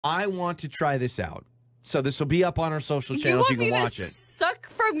I want to try this out. So this will be up on our social channels. You can watch it. Suck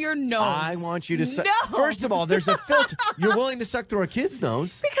from your nose. I want you to suck. No. First of all, there's a filter. You're willing to suck through our kids'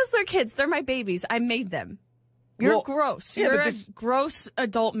 nose. Because they're kids. They're my babies. I made them. You're gross. Yeah, You're a gross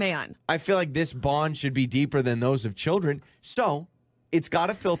adult man. I feel like this bond should be deeper than those of children. So it's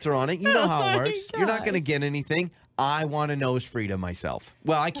got a filter on it. You know how it works. You're not going to get anything. I want to nose Frida myself.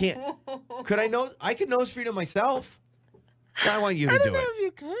 Well, I can't. Could I nose? I could nose Frida myself. I want you to do it. I don't know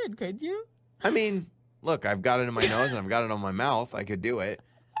if you could you? I mean, look, I've got it in my nose and I've got it on my mouth. I could do it.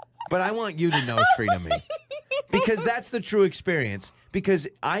 But I want you to nose Frida me. Because that's the true experience. Because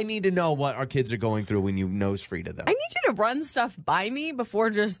I need to know what our kids are going through when you nose Frida, though. I need you to run stuff by me before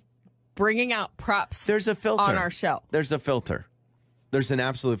just bringing out props. There's a filter on our show. There's a filter. There's an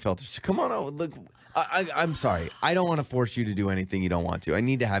absolute filter. So come on out. Look, I'm sorry. I don't want to force you to do anything you don't want to. I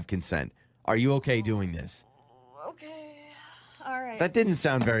need to have consent. Are you okay doing this? Okay. All right. That didn't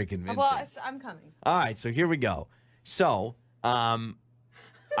sound very convincing. Well, I'm coming. All right, so here we go. So,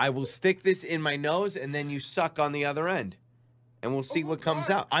 I will stick this in my nose, and then you suck on the other end, and we'll see what comes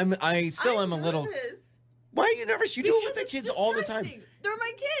out. I still am a little. Why are you nervous? You do it with the kids all the time. They're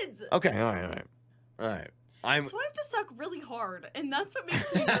my kids. Okay, all right. So I have to suck really hard, and that's what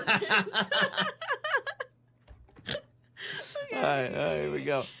makes me nervous. Okay. All right, here we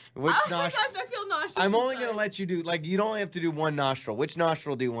go. Which oh my gosh, I feel nauseous. I'm only going to let you do, like, you don't have to do one nostril. Which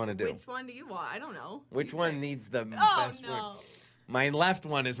nostril do you want to do? Which one do you want? I don't know. Which one needs the best no. word? My left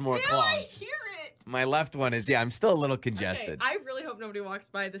one is more clogged. I hear it. My left one is, I'm still a little congested. Okay, I really hope nobody walks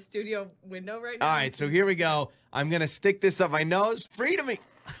by the studio window right now. All right, so here we go. I'm going to stick this up my nose. Free me.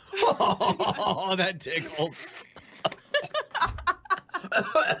 Oh, that tickles.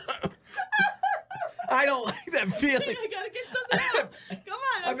 I don't like that feeling. I gotta get something out. Come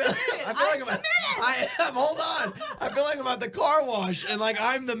on, I feel like I am. Hold on. I feel like I'm at the car wash and like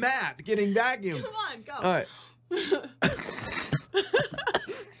I'm the mat getting vacuumed. Come on, go. All right.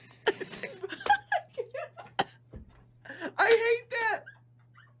 I hate that.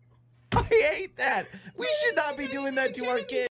 I hate that. We should not be doing that to our kids.